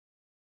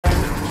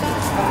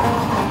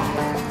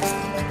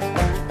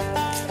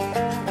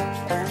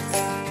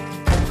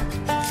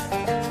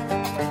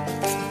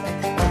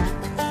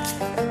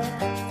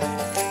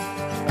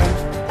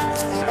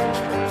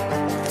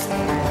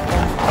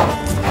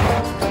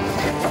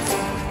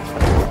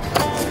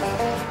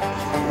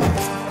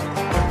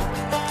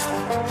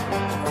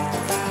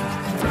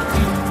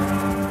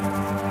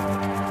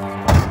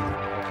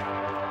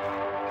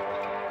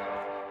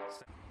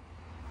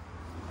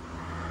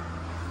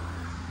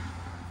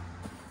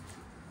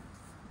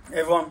Hey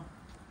everyone,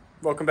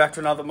 welcome back to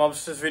another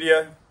Mobsters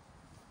video.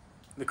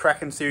 The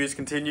Cracken series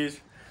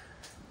continues.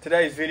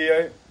 Today's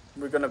video,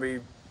 we're going to be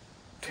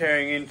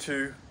tearing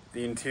into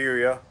the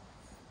interior,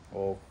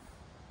 or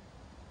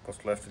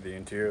what's left of the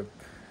interior.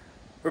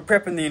 We're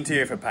prepping the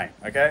interior for paint,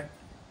 okay?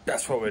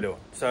 That's what we're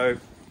doing. So,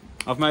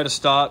 I've made a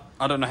start.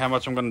 I don't know how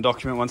much I'm going to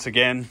document once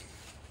again,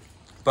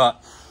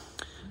 but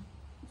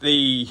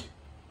the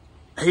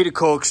heater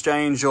core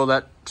exchange, all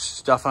that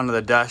stuff under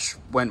the dash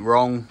went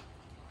wrong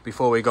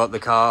before we got the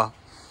car,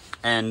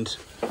 and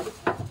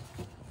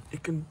you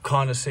can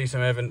kind of see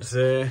some evidence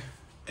there,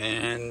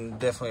 and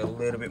definitely a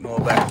little bit more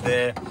back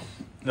there.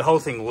 The whole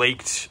thing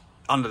leaked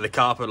under the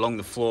carpet along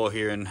the floor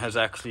here and has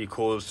actually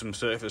caused some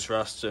surface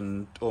rust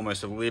and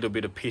almost a little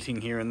bit of pitting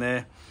here and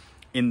there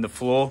in the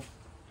floor.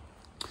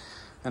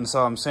 And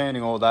so I'm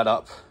sanding all that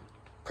up,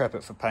 prep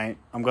it for paint.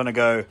 I'm going to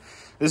go,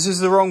 this is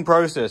the wrong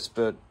process,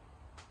 but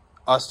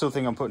I still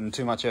think I'm putting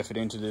too much effort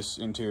into this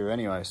interior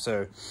anyway.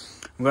 So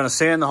I'm going to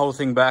sand the whole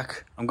thing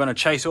back. I'm going to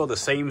chase all the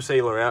seam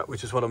sealer out,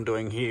 which is what I'm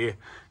doing here,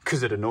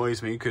 because it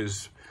annoys me,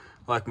 because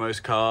like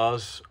most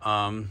cars,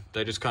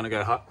 they just kind of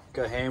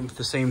go ham with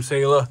the seam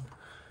sealer.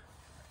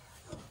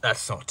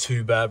 That's not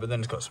too bad, but then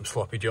it's got some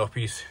sloppy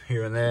joppies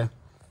here and there.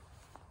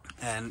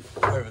 And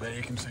over there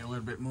you can see a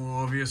little bit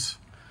more obvious.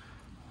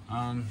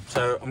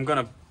 So I'm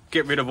going to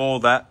get rid of all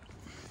that,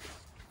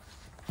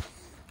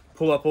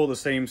 pull up all the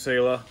seam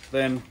sealer,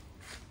 then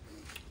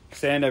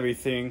sand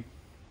everything,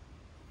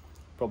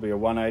 probably a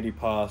 180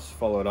 pass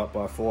followed up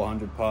by a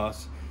 400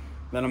 pass.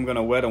 Then I'm going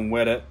to wet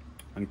it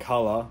and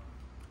colour,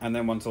 and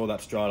then once all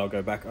that's dried I'll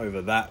go back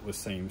over that with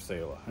seam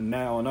sealer. And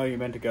now I know you're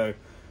meant to go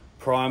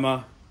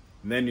primer,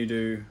 then you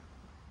do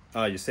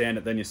you sand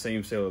it, then you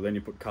seam sealer, then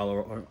you put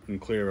colour and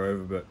clear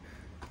over, but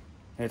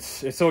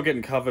it's all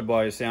getting covered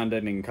by your sound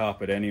deadening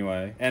carpet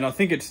anyway. And I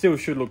think it still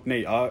should look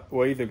neat.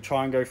 We'll either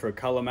try and go for a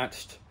colour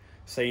matched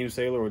seam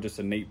sealer or just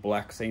a neat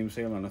black seam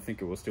sealer, and I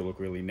think it will still look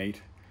really neat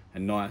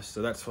and nice.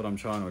 So that's what I'm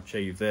trying to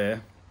achieve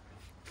there.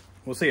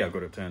 We'll see how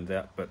good it turns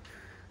out, but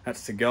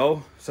that's the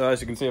goal. So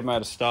as you can see, I've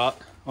made a start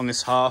on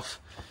this half.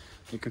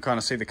 You can kind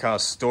of see the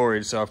car's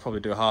storage, so I'll probably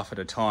do half at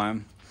a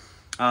time.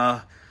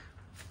 I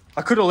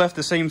could have left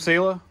the seam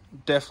sealer,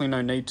 definitely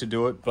no need to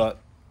do it, but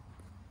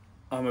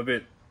I'm a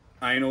bit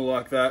anal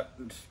like that.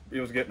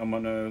 It was getting on my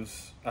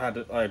nerves.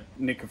 I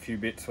nick a few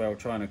bits while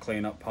trying to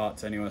clean up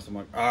parts anyway, so I'm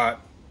like, alright,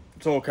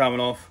 it's all coming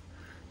off.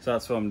 So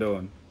that's what I'm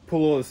doing.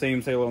 Pull all the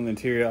seam sealer on the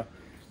interior.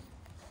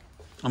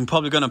 I'm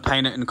probably going to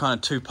paint it in kind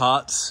of two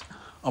parts.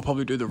 I'll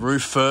probably do the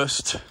roof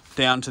first,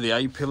 down to the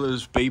A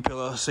pillars, B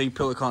pillar, C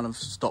pillar, kind of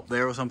stop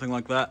there or something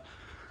like that.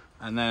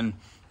 And then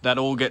that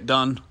all get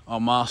done. I'll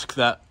mask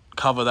that,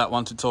 cover that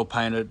once it's all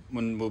painted,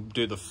 when we'll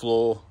do the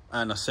floor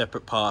and a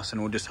separate pass,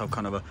 and we'll just have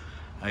kind of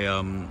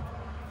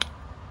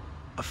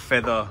a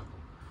feather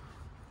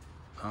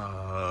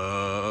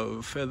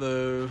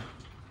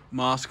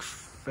mask,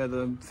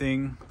 feather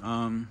thing,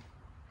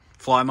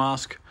 fly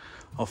mask.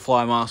 I'll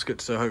fly mask it,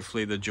 so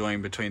hopefully the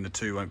join between the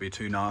two won't be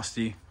too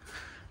nasty.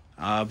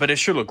 But it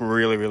should look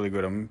really, really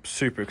good. I'm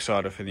super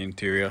excited for the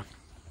interior.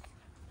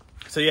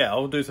 So yeah,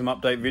 I'll do some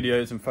update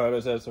videos and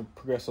photos as I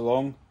progress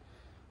along.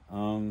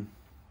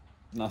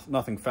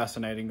 Nothing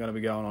fascinating going to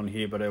be going on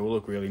here, but it will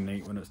look really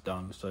neat when it's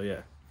done. So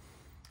yeah,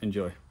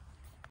 enjoy.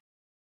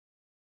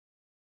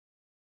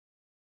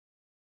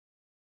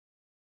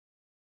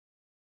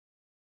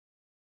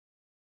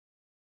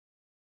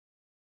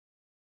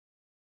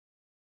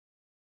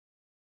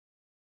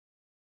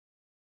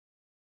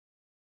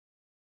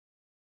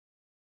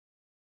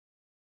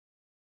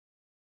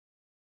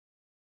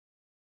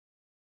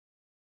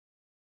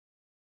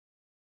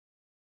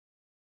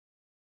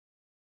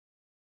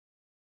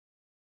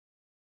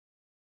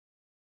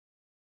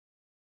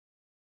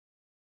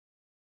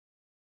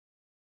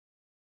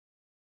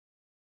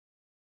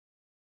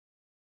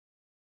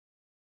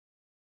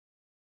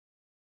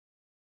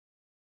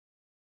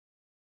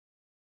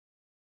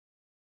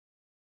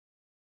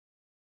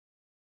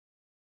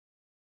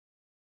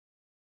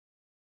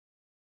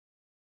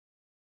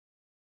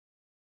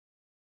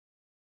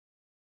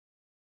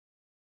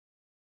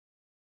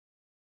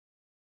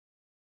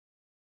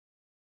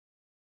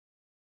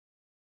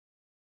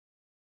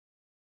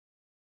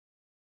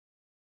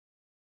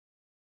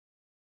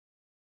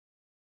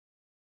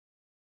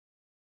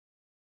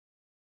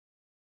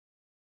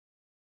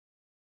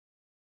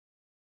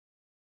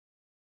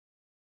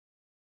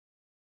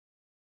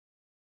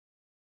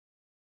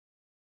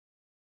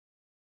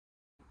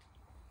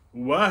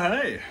 Well,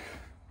 hey,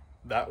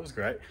 that was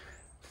great.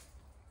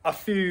 A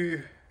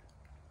few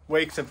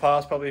weeks have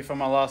passed probably from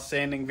my last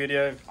sanding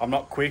video. I'm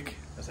not quick,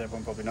 as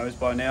everyone probably knows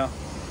by now.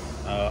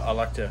 I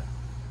like to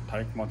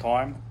take my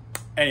time.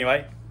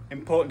 Anyway,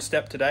 important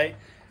step today.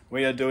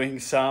 We are doing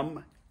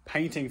some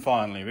painting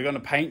finally. We're going to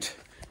paint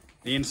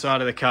the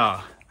inside of the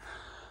car,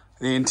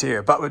 the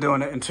interior, but we're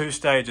doing it in two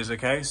stages,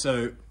 okay?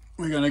 So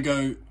we're going to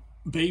go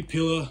B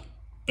pillar,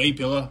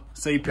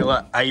 C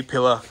pillar, A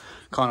pillar,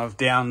 kind of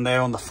down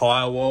there on the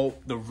firewall,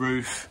 the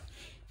roof,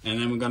 And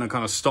then we're going to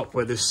kind of stop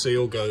where this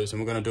seal goes, and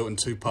we're going to do it in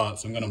 2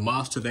 parts. I'm going to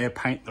master there,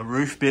 paint the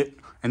roof bit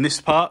in this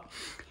part,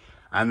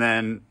 and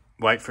then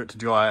wait for it to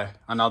dry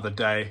another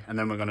day, and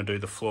then we're going to do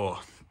the floor.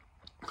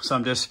 So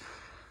I'm just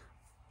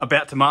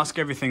about to mask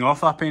everything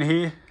off up in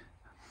here.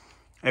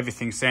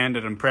 Everything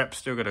sanded and prepped.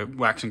 Still got to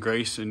wax and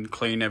grease and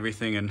clean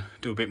everything and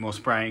do a bit more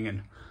spraying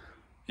and,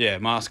 yeah,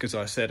 mask as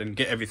I said, and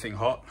get everything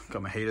hot.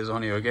 Got my heaters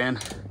on here again.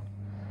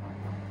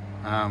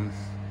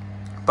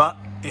 But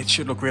it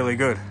should look really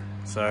good.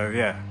 So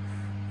yeah,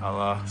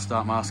 I'll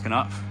start masking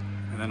up,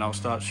 and then I'll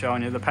start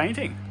showing you the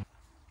painting.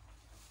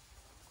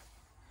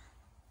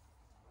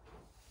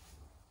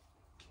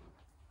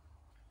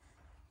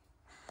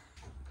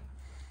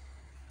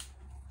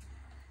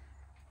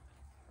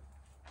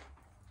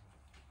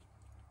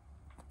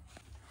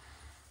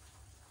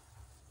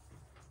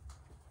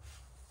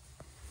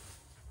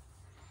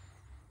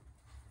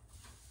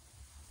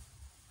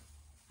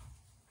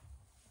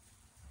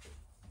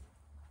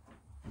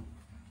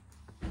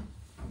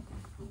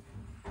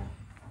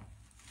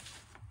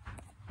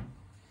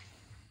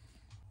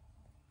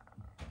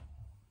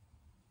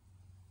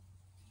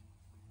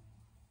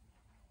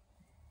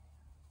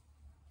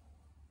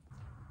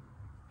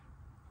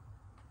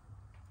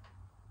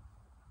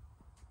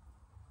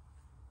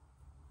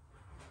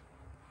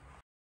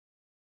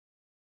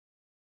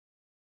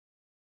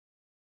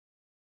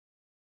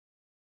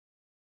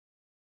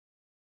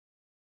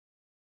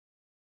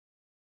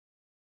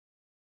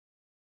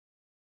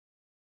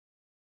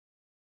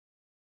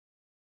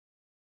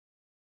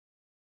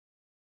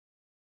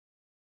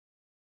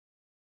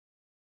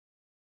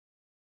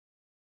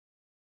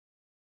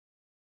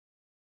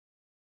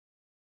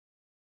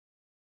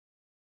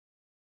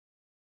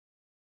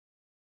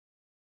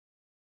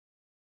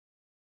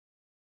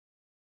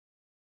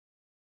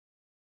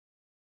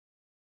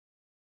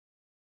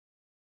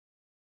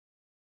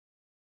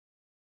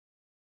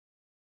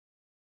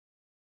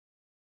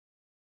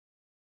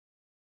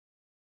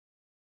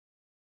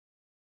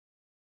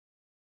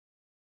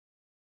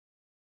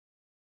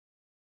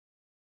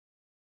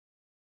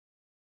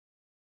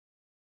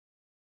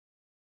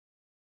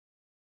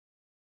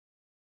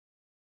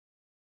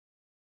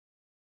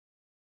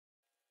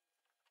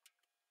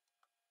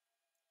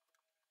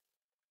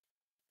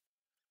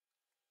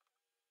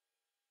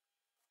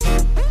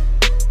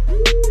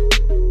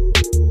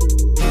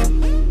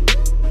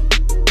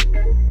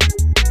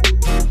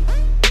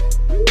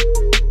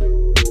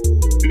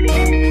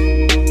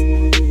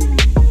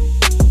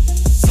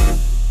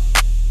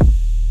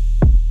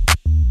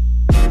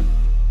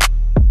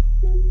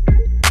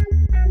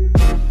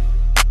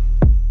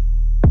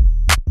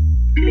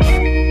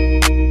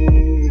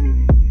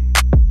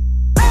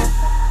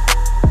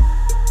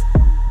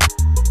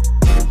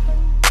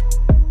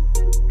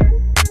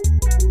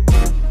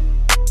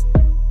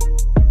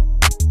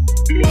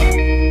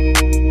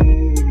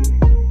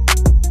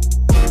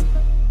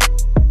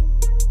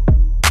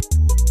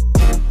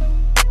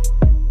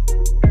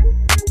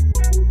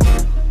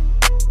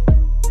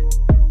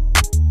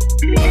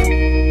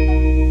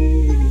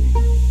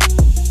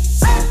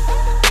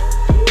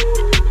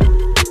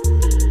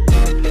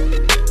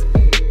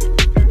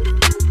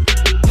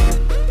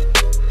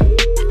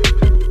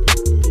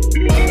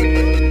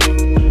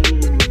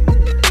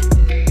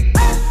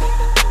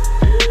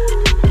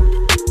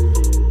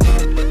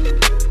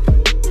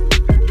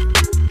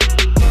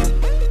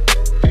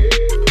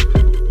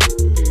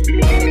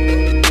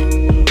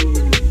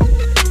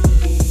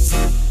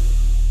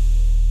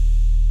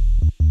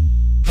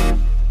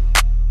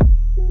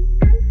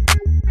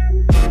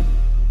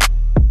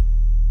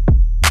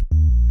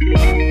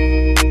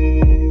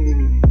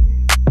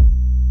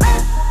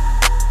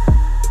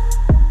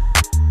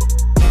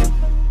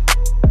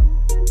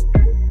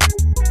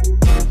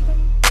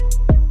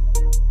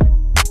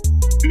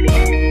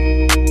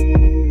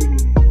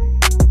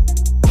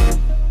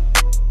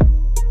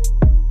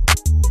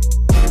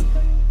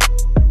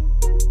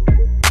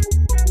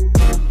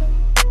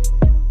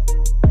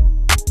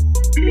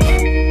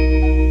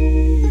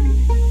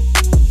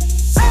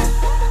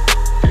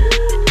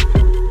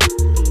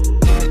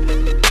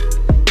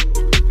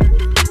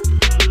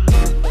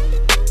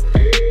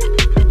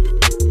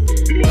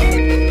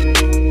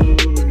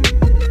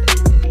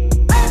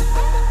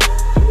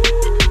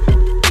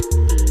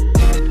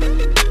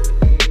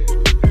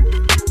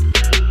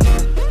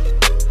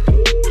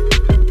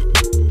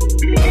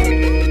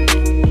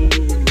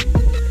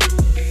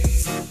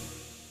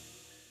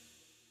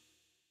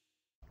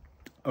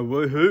 a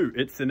woohoo.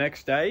 It's the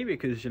next day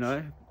because, you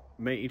know,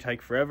 meat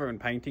take forever and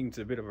painting's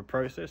a bit of a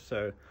process,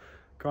 so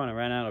kind of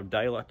ran out of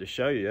daylight to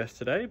show you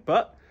yesterday,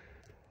 but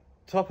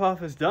top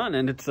half is done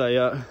and it's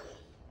a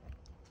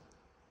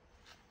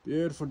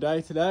beautiful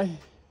day today.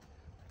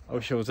 I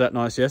wish it was that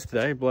nice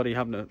yesterday. Bloody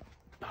having to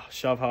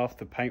shove half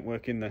the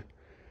paintwork in the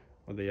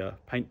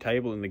paint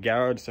table in the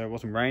garage so it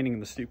wasn't raining,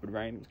 and the stupid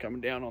rain was coming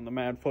down on the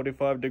mad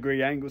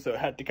 45-degree angle, so it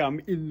had to come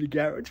in the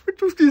garage,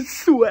 which was just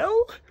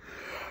swell.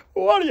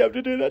 Why do you have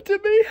to do that to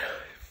me?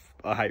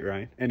 I hate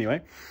rain.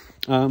 Anyway,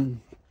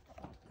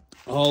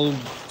 I'll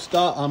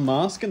start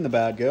unmasking the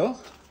bad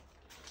girl.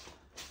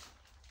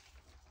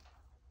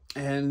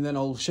 And then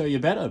I'll show you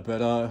better,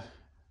 but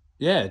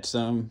yeah, it's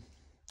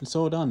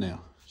all done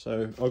now.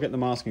 So I'll get the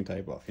masking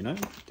tape off, you know,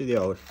 do the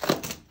old,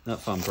 that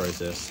fun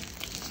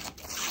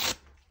process.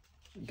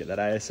 Get that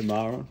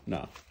ASMR on?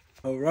 No.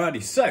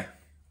 Alrighty, so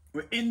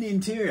we're in the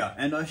interior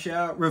and I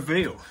shall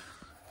reveal.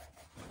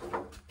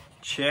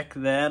 Check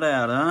that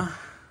out, huh?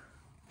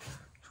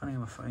 Funny how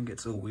my phone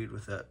gets all weird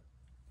with that.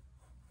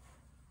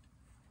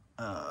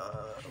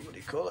 What do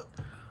you call it?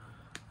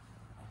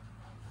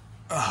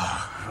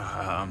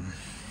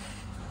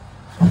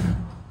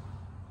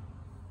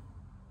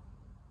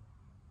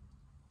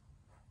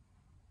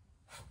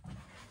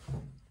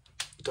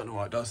 Don't know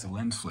why it does the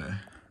lens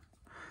flare.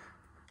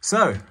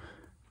 So,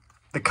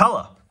 the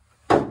colour,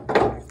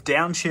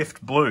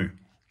 downshift blue.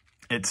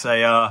 It's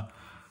a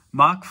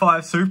Mark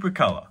V Super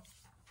colour.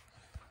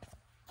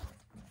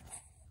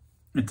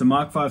 It's a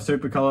Mark V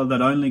Super colour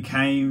that only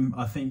came,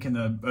 I think, in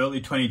the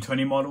early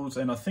 2020 models,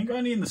 and I think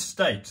only in the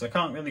States. I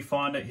can't really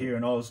find it here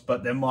in Oz,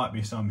 but there might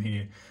be some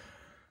here.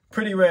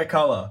 Pretty rare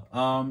colour.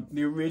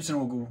 The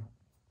original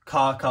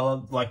car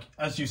colour, like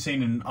as you've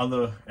seen in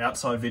other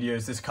outside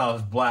videos, this car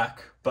is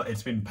black, but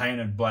it's been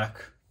painted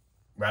black,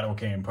 rattle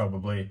can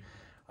probably,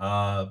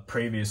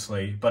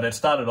 previously. But it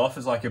started off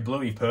as like a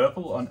bluey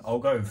purple, and I'll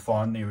go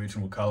find the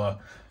original colour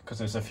because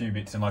there's a few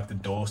bits in like the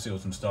door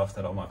seals and stuff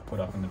that I might put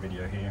up in the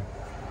video here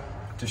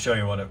to show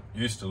you what it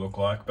used to look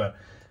like. But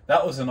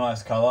that was a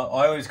nice colour.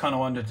 I always kind of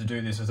wanted to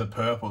do this as a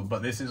purple,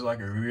 but this is like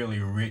a really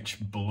rich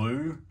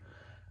blue.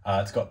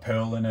 It's got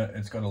pearl in it,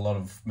 it's got a lot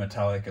of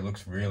metallic, it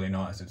looks really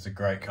nice, it's a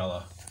great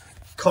colour.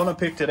 Connor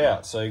picked it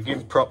out, so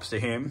give props to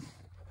him.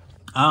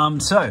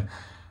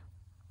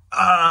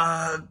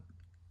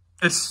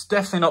 It's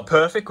definitely not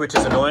perfect, which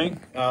is annoying.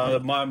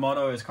 My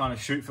motto is kind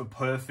of shoot for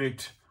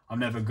perfect. I'm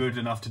never good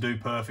enough to do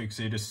perfect,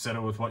 so you just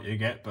settle with what you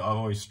get, but I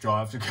always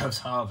strive to go as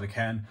hard as I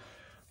can.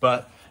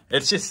 But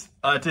it's just,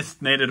 I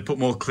just needed to put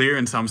more clear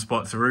in some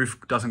spots. The roof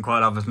doesn't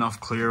quite have enough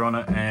clear on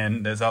it,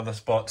 and there's other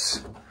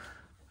spots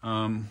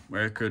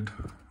where it could,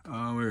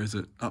 where is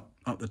it? Up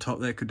the top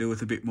there, could do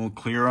with a bit more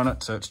clear on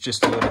it. So it's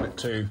just a little bit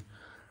too,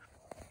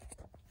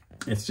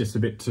 it's just a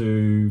bit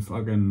too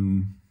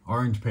fucking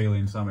orange peely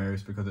in some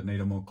areas because it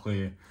needed more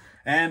clear.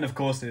 And of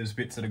course there's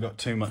bits that have got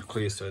too much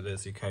clear, so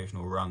there's the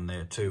occasional run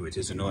there too, which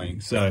is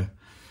annoying. So,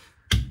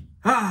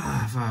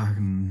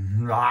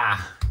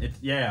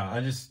 yeah,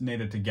 I just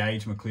needed to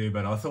gauge my clear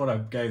better. I thought I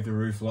gave the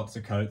roof lots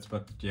of coats,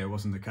 but yeah, it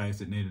wasn't the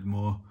case, it needed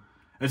more.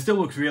 It still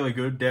looks really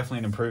good, definitely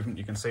an improvement.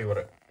 You can see what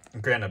it,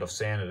 granted I've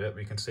sanded it,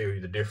 but you can see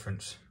the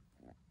difference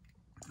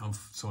of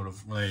sort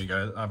of, well, there you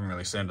go, I haven't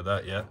really sanded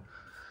that yet.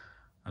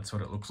 That's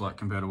what it looks like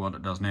compared to what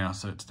it does now,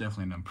 so it's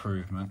definitely an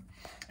improvement.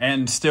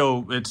 And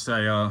still, it's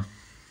a,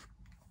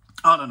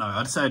 I don't know,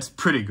 I'd say it's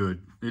pretty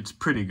good. It's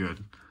pretty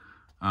good.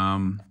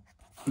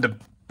 The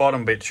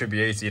bottom bit should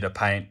be easier to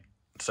paint,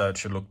 so it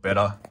should look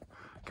better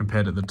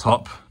compared to the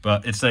top.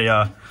 But it's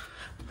a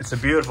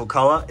beautiful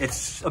colour.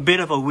 It's a bit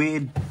of a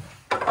weird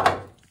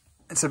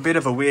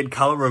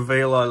colour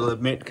reveal, I'll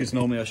admit, because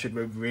normally I should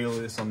reveal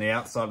this on the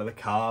outside of the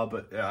car,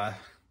 but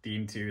the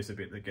interior is a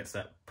bit that gets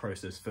that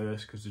process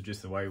first because of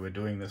just the way we're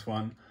doing this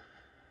one.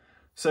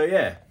 So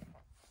yeah,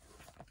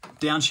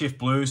 downshift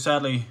blue.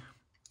 Sadly,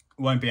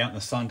 won't be out in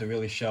the sun to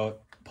really show it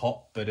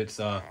pop, but it's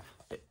an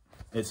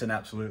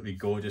absolutely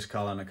gorgeous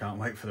colour, and I can't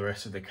wait for the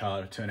rest of the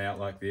car to turn out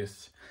like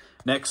this.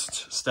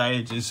 Next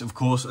stage is, of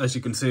course, as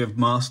you can see, I've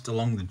masked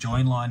along the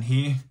join line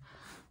here,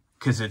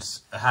 because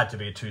it had to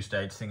be a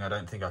two-stage thing. I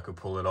don't think I could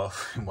pull it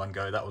off in one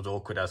go. That was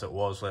awkward as it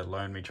was, let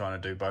alone me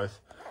trying to do both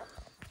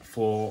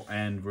floor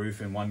and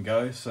roof in one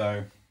go.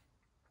 So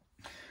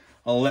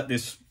I'll let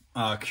this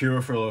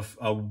cure for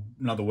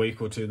another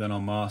week or two, then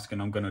I'll mask,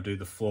 and I'm going to do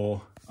the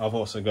floor. I've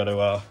also got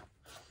to,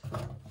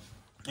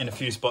 in a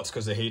few spots,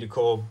 because the heater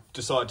core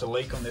decided to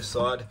leak on this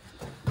side,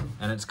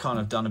 and it's kind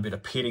of done a bit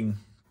of pitting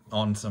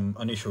on some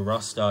initial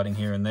rust starting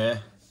here and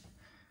there.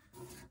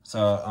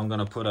 So I'm going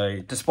to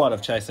put despite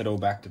I've chased it all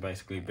back to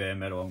basically bare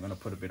metal, I'm going to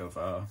put a bit of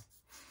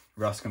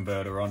rust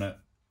converter on it,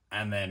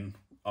 and then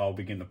I'll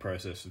begin the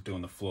process of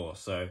doing the floor.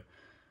 So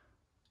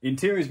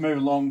interior's moving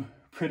along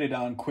pretty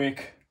darn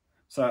quick.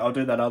 So I'll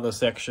do that other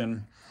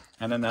section,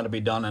 and then that'll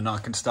be done, and I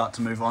can start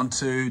to move on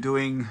to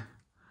doing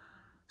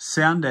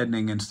sound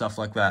deadening and stuff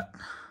like that.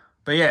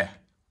 But yeah,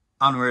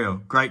 unreal,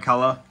 great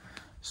colour.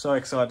 So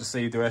excited to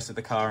see the rest of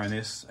the car in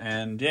this,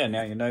 and yeah,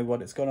 now you know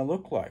what it's going to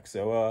look like.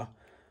 So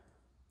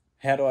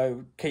how do I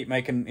keep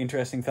making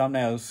interesting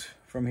thumbnails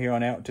from here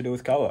on out to do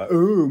with colour?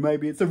 Ooh,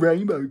 maybe it's a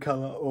rainbow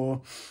colour,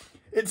 or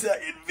it's an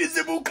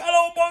invisible colour,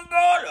 oh my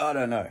god! I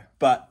don't know,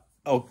 but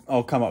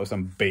I'll come up with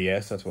some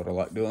BS, that's what I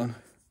like doing.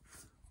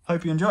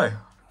 Hope you enjoy.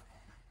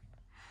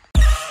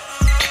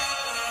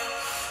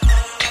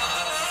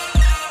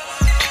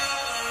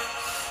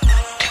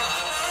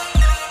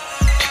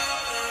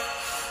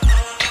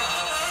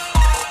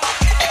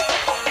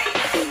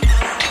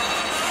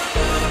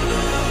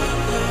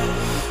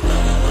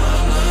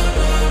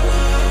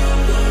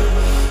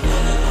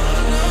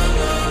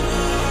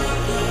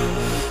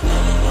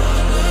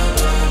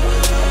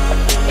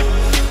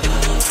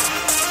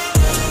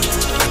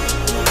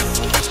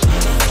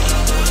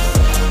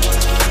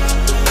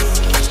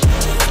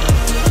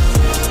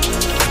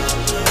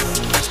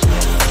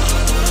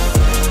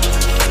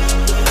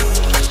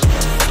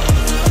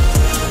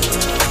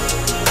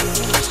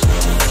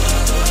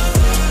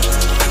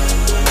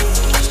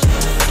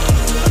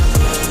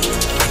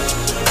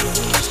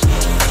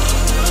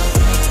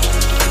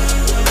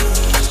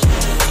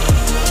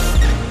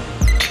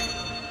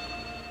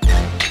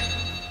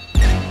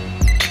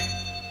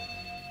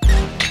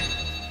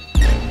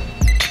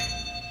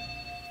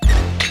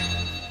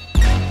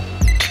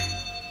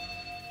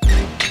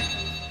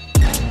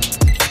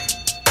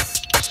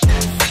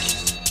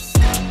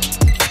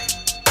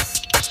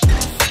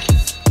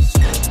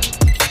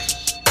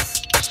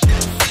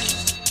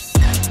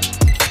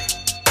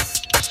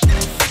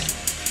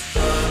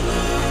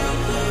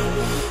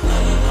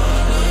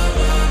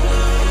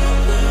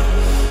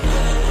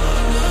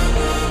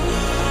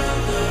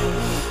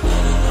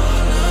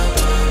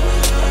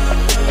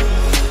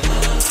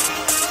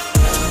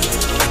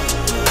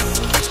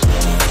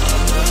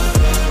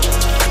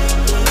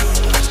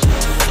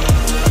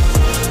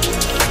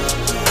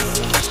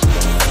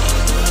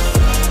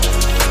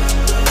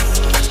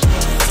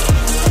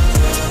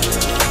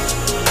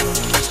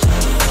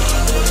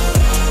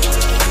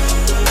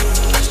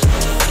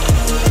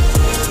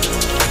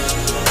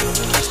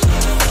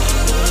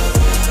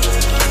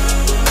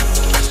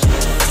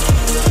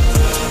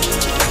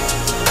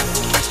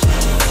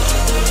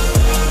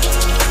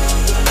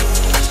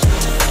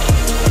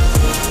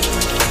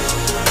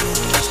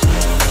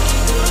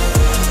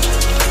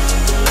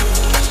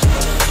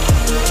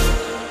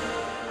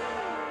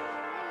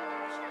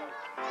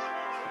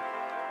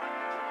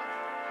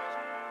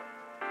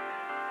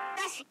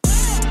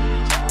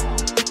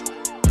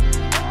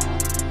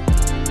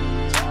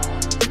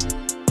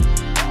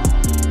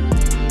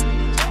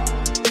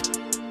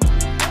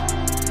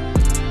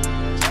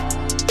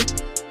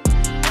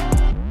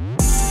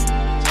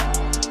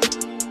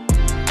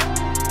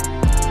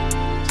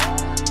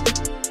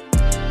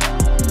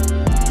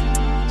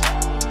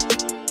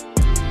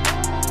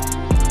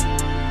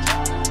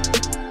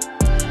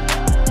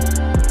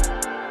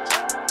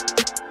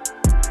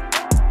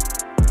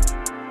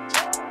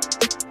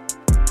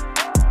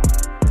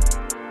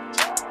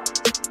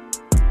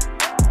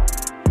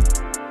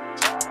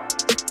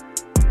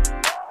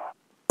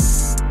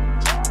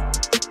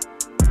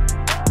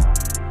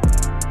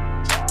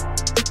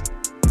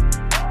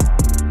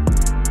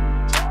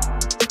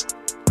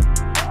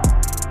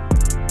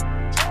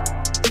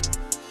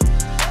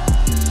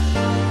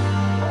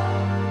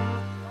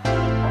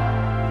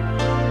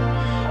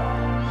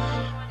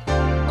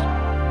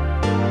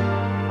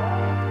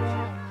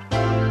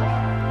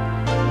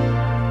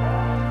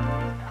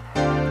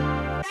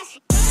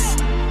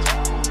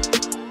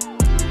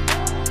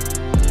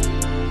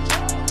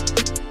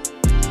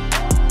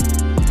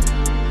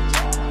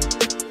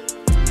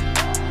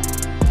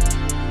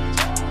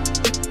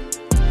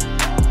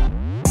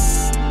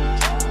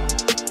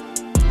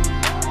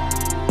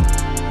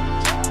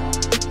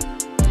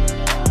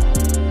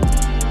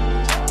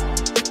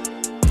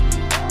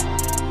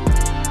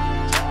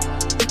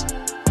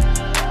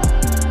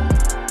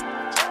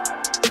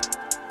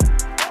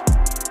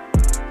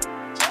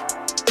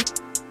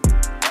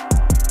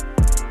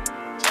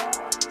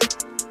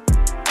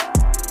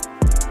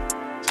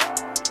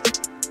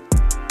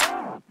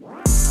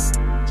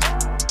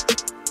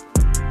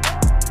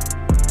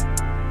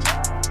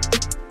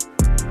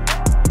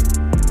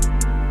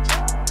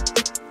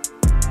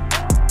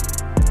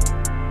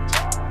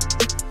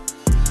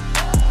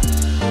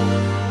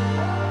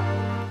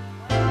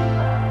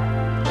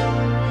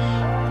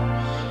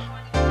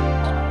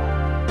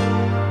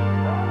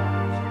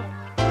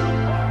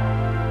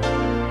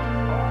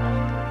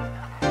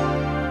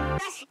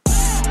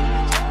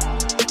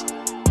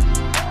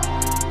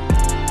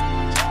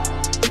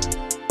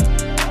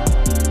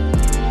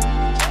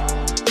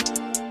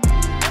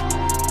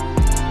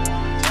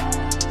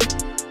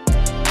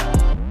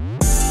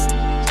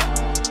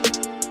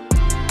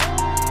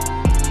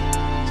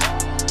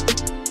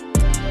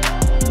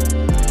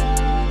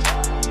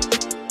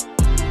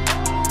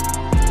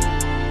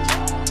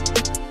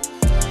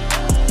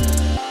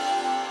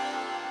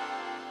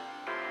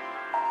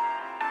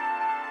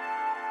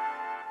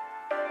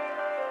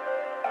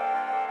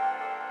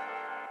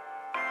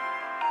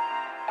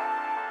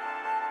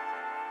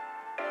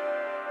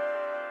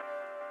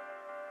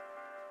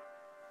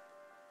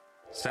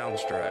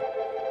 Soundstripe.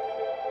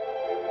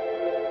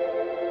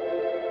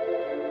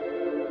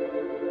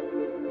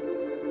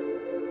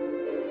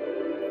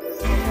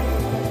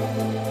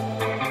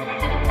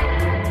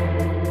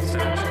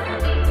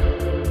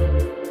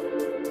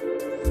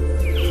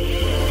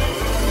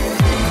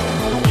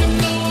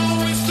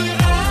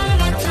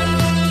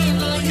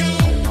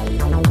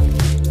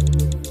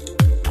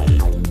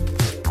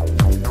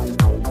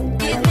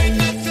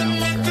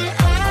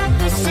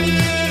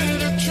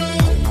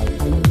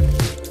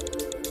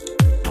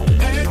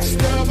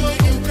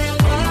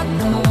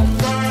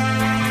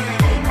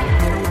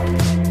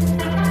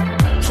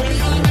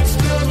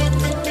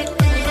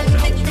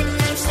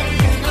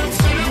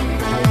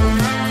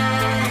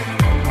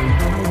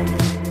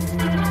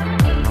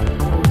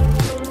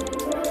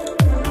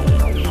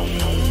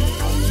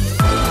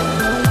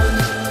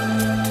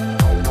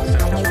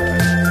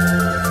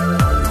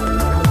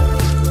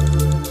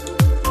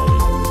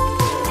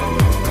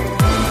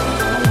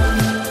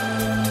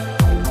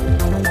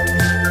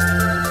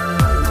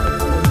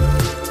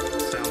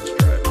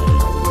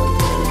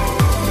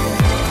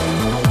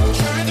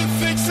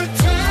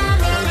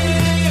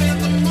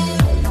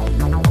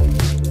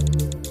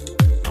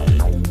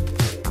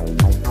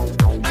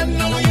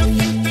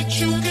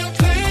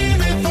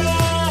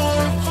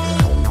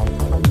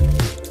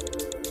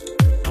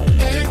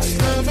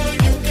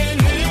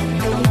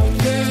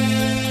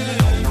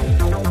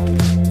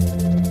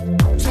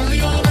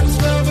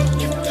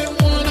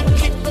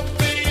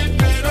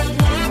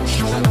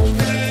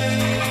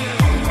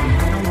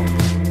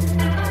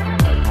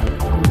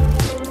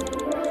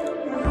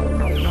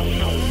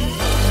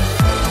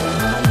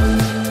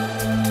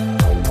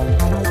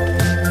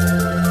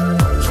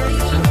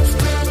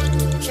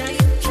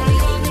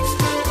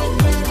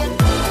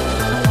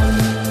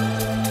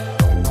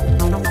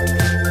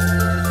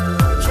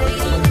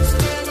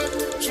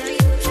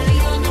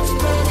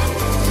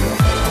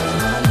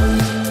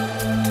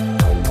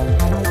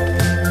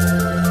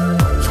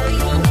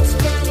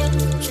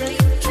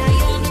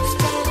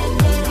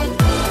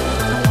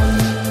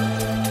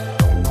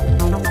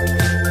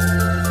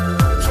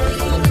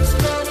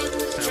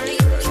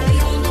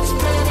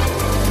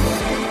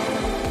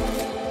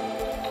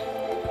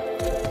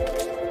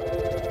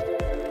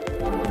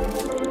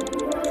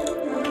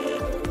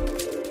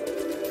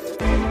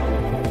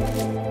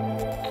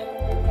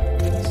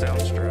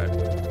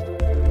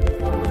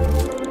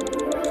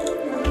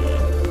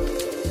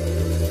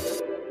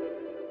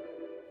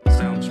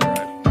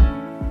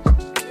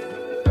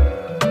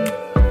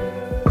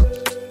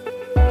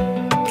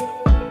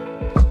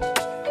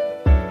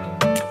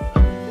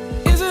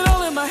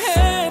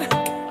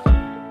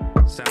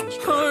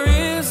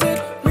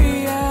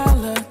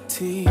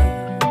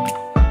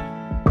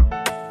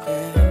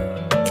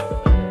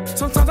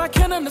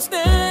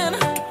 Understand,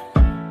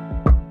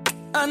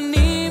 I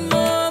need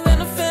more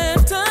than a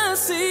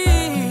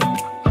fantasy.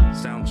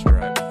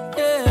 Soundstripe.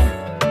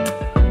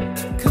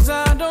 Yeah, 'cause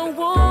I don't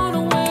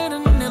wanna wait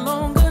any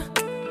longer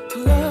to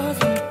love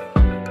you,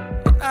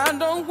 and I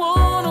don't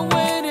wanna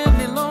wait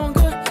any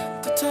longer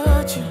to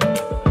touch you,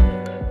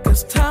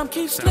 'cause time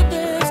keeps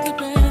slipping,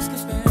 slipping,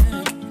 slipping,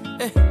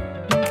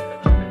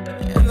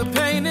 and the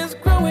pain is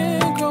growing,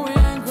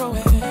 growing,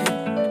 growing.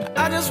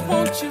 I just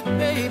want you,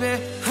 baby.